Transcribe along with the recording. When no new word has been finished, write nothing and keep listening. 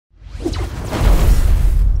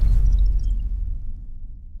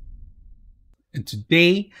And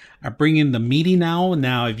today I bring in the meeting now.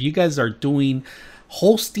 Now, if you guys are doing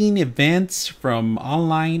hosting events from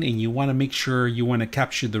online and you want to make sure you want to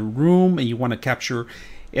capture the room and you want to capture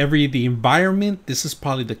the environment, this is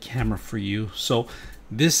probably the camera for you. So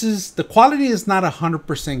the quality is not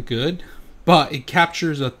 100% good, but it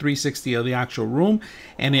captures a 360 of the actual room,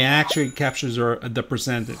 and it actually captures the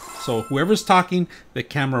percentage. So whoever's talking, the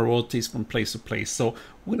camera rotates from place to place. So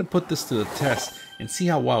we're gonna put this to the test and see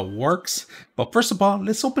how well it works. But first of all,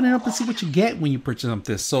 let's open it up and see what you get when you purchase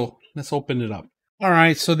something. So let's open it up. All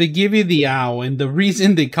right, so they give you the owl, and the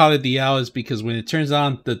reason they call it the owl is because when it turns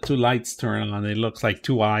on, the two lights turn on. It looks like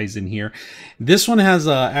two eyes in here. This one has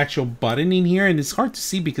a actual button in here, and it's hard to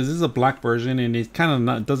see because this is a black version, and it kind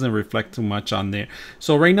of doesn't reflect too much on there.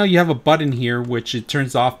 So right now you have a button here, which it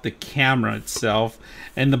turns off the camera itself.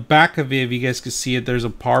 And the back of it, if you guys can see it, there's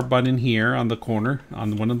a power button here on the corner,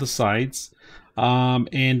 on one of the sides.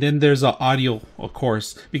 And then there's an audio, of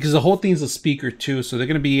course, because the whole thing's a speaker too, so they're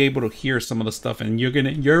going to be able to hear some of the stuff, and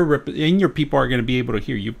your people are going to be able to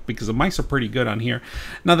hear you because the mics are pretty good on here.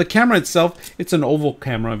 Now the camera itself, it's an oval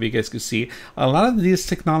camera, if you guys can see. A lot of this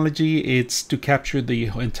technology, it's to capture the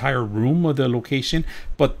entire room of the location,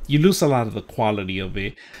 but you lose a lot of the quality of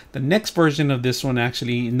it. The next version of this one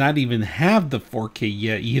actually not even have the 4K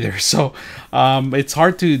yet either, so it's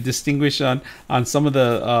hard to distinguish on some of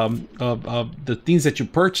the things that you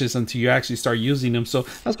purchase until you actually start using them. So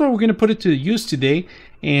that's why we're going to put it to use today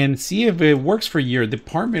and see if it works for your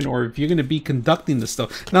department or if you're going to be conducting the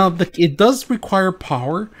stuff. Now, it does require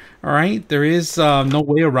power. All right, there is no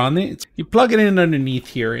way around it. You plug it in underneath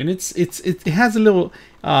here, and it has a little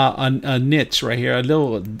a niche right here, a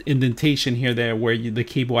little indentation here there where the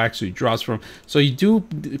cable actually draws from. So you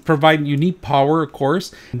need power, of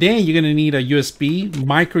course. Then you're going to need a USB,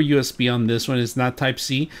 micro USB on this one. It's not Type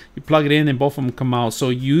C. You plug it in and both of them come out. So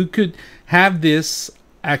you could have this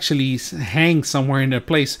actually hang somewhere in a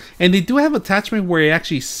place, and they do have attachment where it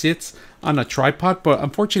actually sits on a tripod, but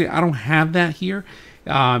unfortunately I don't have that here.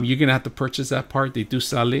 You're gonna have to purchase that part. They do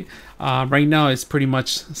sell it. Right now it's pretty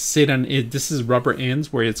much sit on it. This is rubber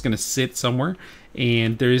ends where it's gonna sit somewhere,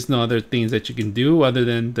 and there is no other things that you can do other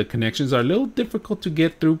than the connections are a little difficult to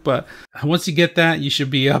get through, but once you get that, you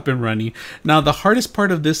should be up and running. Now the hardest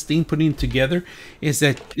part of this thing putting together is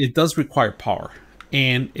that it does require power,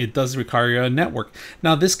 and it does require a network.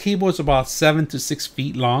 Now this cable is about 7 to 6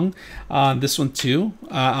 feet long. This one too.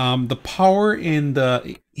 The power in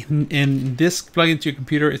this plug into your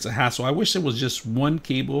computer, it's a hassle. I wish it was just one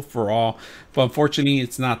cable for all, but unfortunately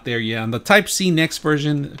it's not there yet. On the Type C next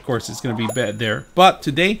version, of course, it's going to be better there. But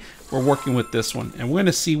today we're working with this one, and we're going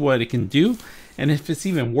to see what it can do and if it's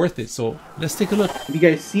even worth it. So let's take a look. You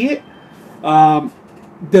guys see it?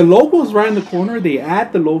 The logo is right in the corner. They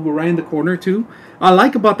add the logo right in the corner too. I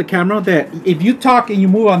like about the camera that if you talk and you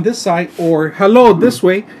move on this side or hello this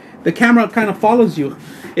way, the camera kind of follows you.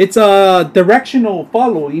 It's a directional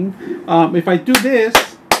following. If I do this,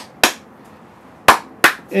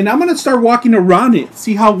 and I'm gonna start walking around it,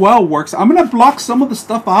 see how well it works. I'm gonna block some of the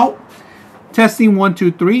stuff out. Testing 1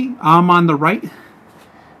 2 3. I'm on the right.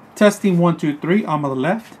 Testing 1 2 3. I'm on the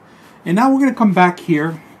left. And now we're gonna come back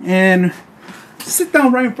here and sit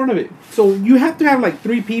down right in front of it. So you have to have like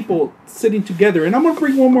 3 people sitting together, and I'm gonna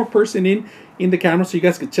bring one more person in the camera so you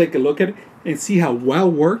guys can take a look at it and see how well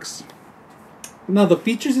it works. Now the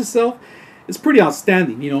features itself is pretty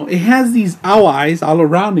outstanding. You know, it has these owl eyes all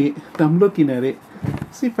around it. I'm looking at it.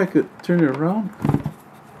 Let's see if I could turn it around.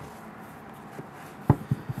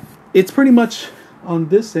 It's pretty much on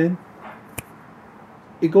this end.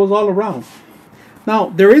 It goes all around. Now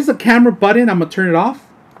there is a camera button. I'm gonna turn it off.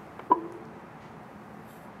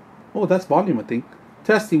 Oh, that's volume, I think.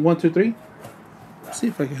 Testing 1 2 3. Let's see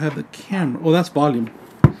if I can have the camera. Oh, that's volume.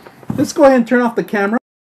 Let's go ahead and turn off the camera.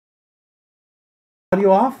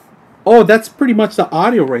 Audio off. Oh, that's pretty much the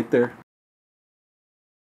audio right there.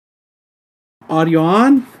 Audio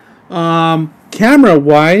on. Camera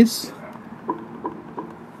wise.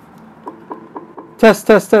 Test.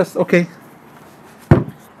 Okay.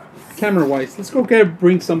 Camera wise. Let's go get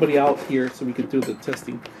bring somebody out here so we can do the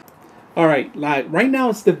testing. Alright, like right now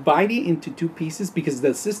it's divided into 2 pieces because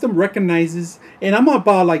the system recognizes, and I'm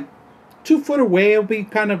about like 2 foot away. It'll be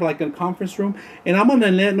kind of like a conference room, and I'm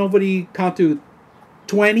gonna let nobody count to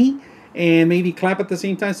 20 and maybe clap at the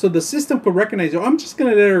same time, so the system could recognize you. I'm just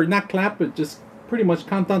gonna let her not clap, but just pretty much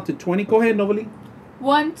count down to 20. Go ahead, Novali.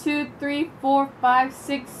 1 2 3 4 5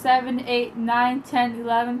 6 7 8 9 10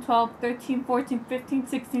 11 12 13 14 15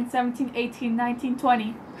 16 17 18 19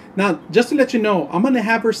 20. Now, just to let you know, I'm going to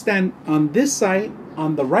have her stand on this side,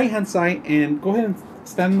 on the right-hand side, and go ahead and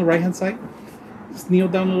stand on the right-hand side. Just kneel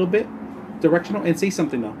down a little bit. directional and say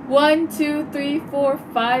something now. 1, 2, 3, 4,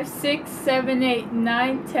 5, 6, 7, 8,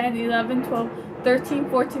 9, 10, 11, 12, 13,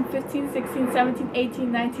 14, 15, 16, 17,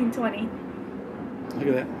 18, 19, 20. Look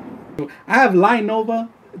at that. I have Nova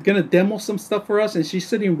gonna demo some stuff for us, and she's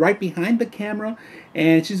sitting right behind the camera,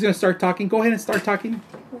 and she's gonna start talking. Go ahead and start talking.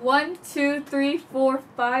 1, 2, 3, 4,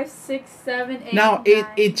 5, 6, 7, 8. Now 9.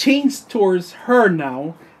 it changed towards her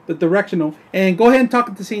now, the directional, and go ahead and talk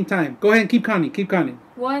at the same time. Go ahead and keep counting. Keep counting.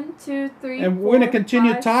 1, 2, 3, and we're gonna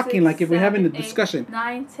continue talking 6, like if we're having a 8, discussion.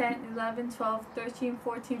 9, 10, 11, 12, 13,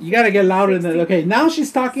 14, 15, you gotta get louder 16, than that. Okay, now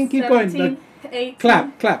she's talking. Keep 17, going. 18,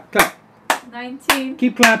 clap, clap, clap. 19.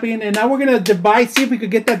 Keep clapping, and now we're gonna divide. See if we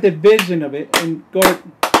could get that division of it, and go.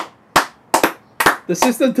 The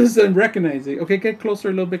system doesn't recognize it. Okay, get closer,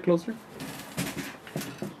 a little bit closer.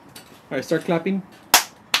 All right, start clapping.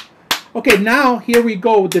 Okay, now here we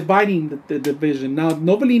go, dividing the division. Now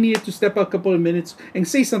nobody needed to step up a couple of minutes and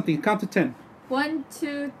say something. Count to 10. 1,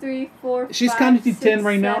 2, 3, 4. She's 5, counting to 6, 10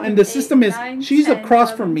 right now, 7, and the 8, system is 9, she's 10, across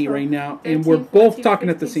 11, from me 12, right now, 13, and we're 14, both talking 15,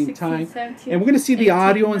 at the same 16, time. 17, And we're gonna see the 18,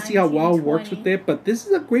 audio and see how 19, well it works 20. with it. But this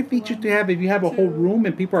is a great feature to have if you have a whole 2, room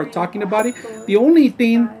and people are 3, talking about it. 4, The only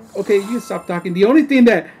thing, 5. okay, you can stop talking. The only thing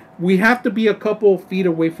that we have to be a couple feet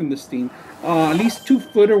away from the steam, at least 2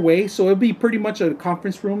 foot away. So it'll be pretty much a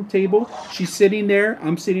conference room table. She's sitting there.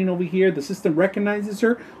 I'm sitting over here. The system recognizes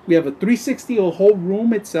her. We have a 360, a whole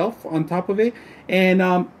room itself on top of it.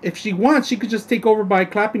 And if she wants, she could just take over by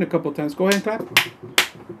clapping a couple times. Go ahead and clap.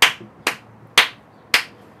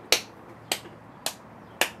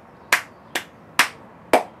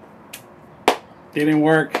 Didn't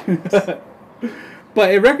work.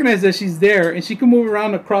 But it recognizes that she's there, and she can move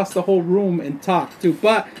around across the whole room and talk too.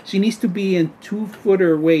 But she needs to be in 2 foot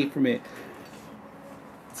away from it.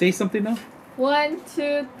 Say something now. 1,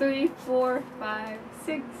 2, 3, 4, 5,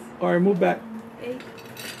 6. All right, move back. 8.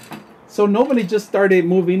 So nobody just started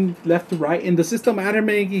moving left to right, and the system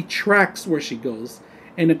automatically tracks where she goes.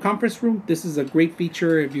 In a conference room, this is a great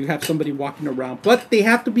feature if you have somebody walking around. But they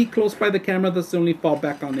have to be close by the camera. That's the only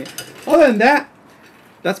fallback on it. Other than that,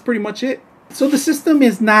 that's pretty much it. So the system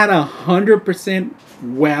is not 100%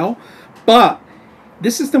 well, but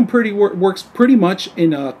this system works pretty much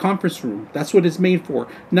in a conference room. That's what it's made for.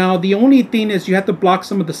 Now, the only thing is you have to block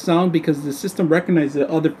some of the sound because the system recognizes the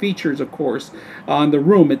other features, of course, on the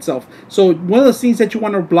room itself. So one of the things that you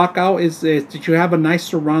want to block out is that you have a nice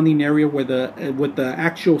surrounding area where the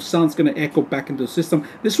actual sound's going to echo back into the system.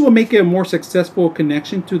 This will make it a more successful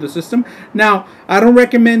connection to the system. Now, I don't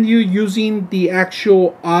recommend you using the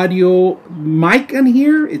actual audio mic in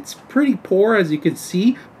here. It's pretty poor, as you can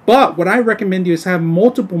see. But what I recommend you is have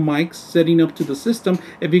multiple mics setting up to the system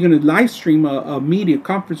if you're going to live stream a media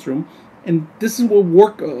conference room. And this will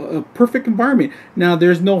work a perfect environment. Now,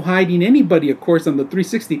 there's no hiding anybody, of course, on the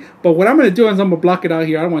 360. But what I'm going to do is I'm going to block it out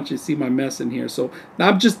here. I don't want you to see my mess in here. So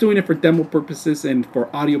I'm just doing it for demo purposes and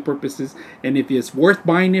for audio purposes. And if it's worth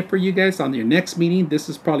buying it for you guys on your next meeting, this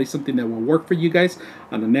is probably something that will work for you guys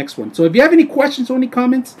on the next one. So if you have any questions or any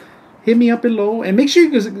comments, hit me up below, and make sure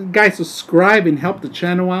you guys subscribe and help the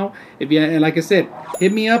channel out. If you, and like I said,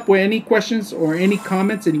 hit me up with any questions or any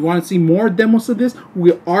comments, and you want to see more demos of this.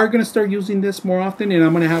 We are going to start using this more often, and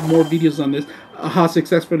I'm going to have more videos on this, how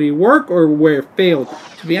successfully it worked or where it failed.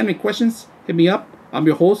 So if you have any questions, hit me up. I'm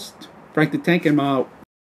your host, Frank the Tank, and I'm out.